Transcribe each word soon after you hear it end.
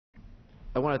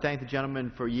I want to thank the gentleman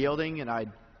for yielding, and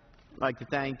I'd like to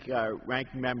thank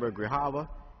Ranking Member Grijalva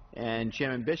and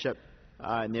Chairman Bishop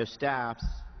and their staffs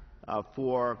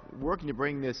for working to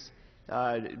bring this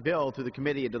bill to the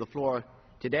committee and to the floor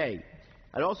today.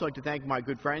 I'd also like to thank my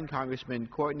good friend, Congressman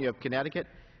Courtney of Connecticut,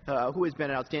 who has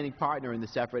been an outstanding partner in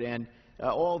this effort, and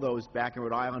all those back in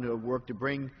Rhode Island who have worked to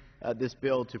bring this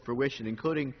bill to fruition,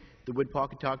 including the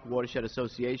Wood-Pawcatuck Watershed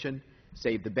Association,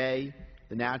 Save the Bay,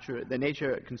 the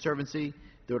Nature Conservancy,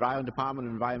 the Rhode Island Department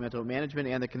of Environmental Management,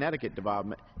 and the Connecticut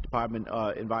Department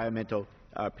of Environmental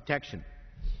Protection.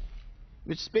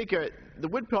 Mr. Speaker, the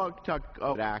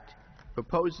Wood-Pawcatuck Act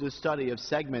proposes a study of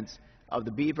segments of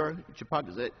the Beaver,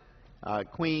 Chappaquiddick,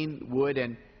 Queen, Wood,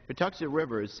 and Pawtuxet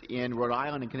rivers in Rhode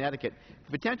Island and Connecticut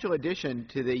for potential addition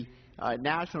to the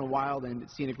National Wild and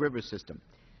Scenic River System.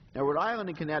 Now, Rhode Island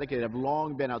and Connecticut have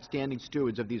long been outstanding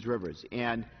stewards of these rivers,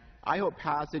 and I hope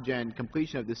passage and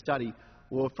completion of this study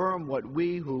will affirm what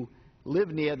we who live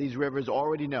near these rivers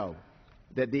already know,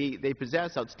 that they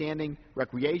possess outstanding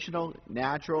recreational,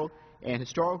 natural, and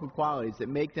historical qualities that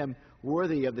make them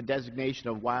worthy of the designation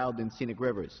of wild and scenic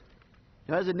rivers.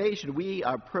 Now, as a nation, we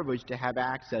are privileged to have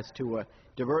access to a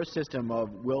diverse system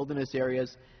of wilderness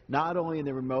areas, not only in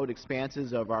the remote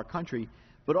expanses of our country,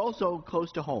 but also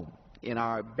close to home. In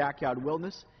our backyard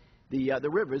wilderness, the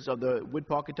rivers of the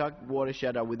Wood-Pawcatuck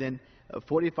watershed are within a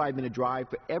 45-minute drive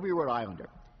for every Rhode Islander,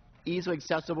 easily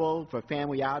accessible for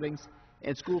family outings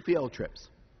and school field trips.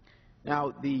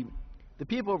 Now, the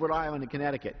people of Rhode Island and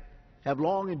Connecticut have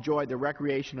long enjoyed the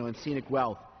recreational and scenic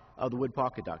wealth of the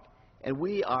Wood-Pawcatuck, and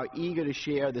we are eager to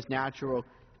share this natural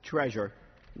treasure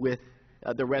with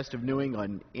the rest of New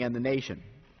England and the nation.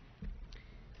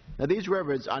 Now, these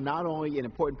rivers are not only an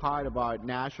important part of our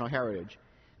national heritage,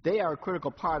 they are a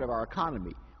critical part of our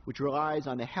economy, which relies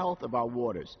on the health of our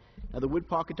waters. Now, the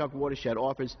Wood-Pawcatuck watershed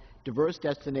offers diverse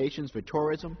destinations for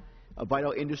tourism, a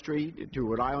vital industry to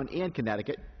Rhode Island and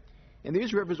Connecticut, and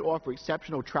these rivers offer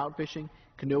exceptional trout fishing,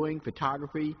 canoeing,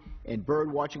 photography, and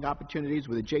bird watching opportunities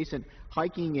with adjacent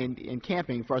hiking and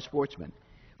camping for our sportsmen.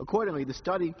 Accordingly, the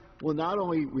study will not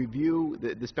only review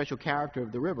the special character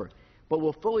of the river, but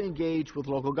will fully engage with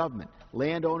local government,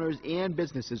 landowners, and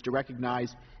businesses to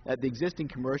recognize the existing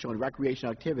commercial and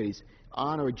recreational activities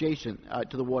on or adjacent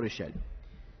to the watershed.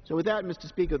 So with that, Mr.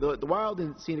 Speaker, the Wild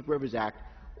and Scenic Rivers Act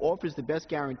offers the best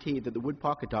guarantee that the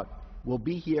Wood-Pawcatuck will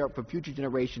be here for future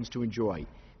generations to enjoy.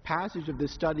 Passage of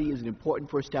this study is an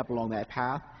important first step along that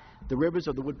path. The rivers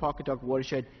of the Wood-Pawcatuck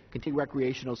watershed contain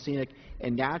recreational, scenic,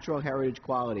 and natural heritage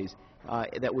qualities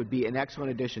that would be an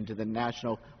excellent addition to the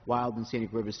National Wild and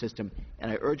Scenic River System,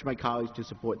 and I urge my colleagues to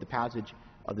support the passage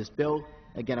of this bill.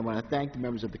 Again, I want to thank the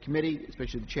members of the committee,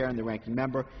 especially the chair and the ranking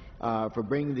member, for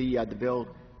bringing the bill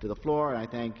to the floor, and I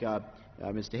thank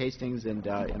Mr. Hastings and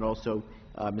also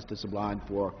Mr. Sablan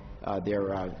for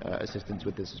their assistance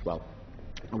with this as well.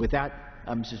 And with that,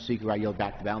 Mr. Speaker, I yield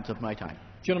back the balance of my time.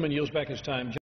 Gentleman yields back his time.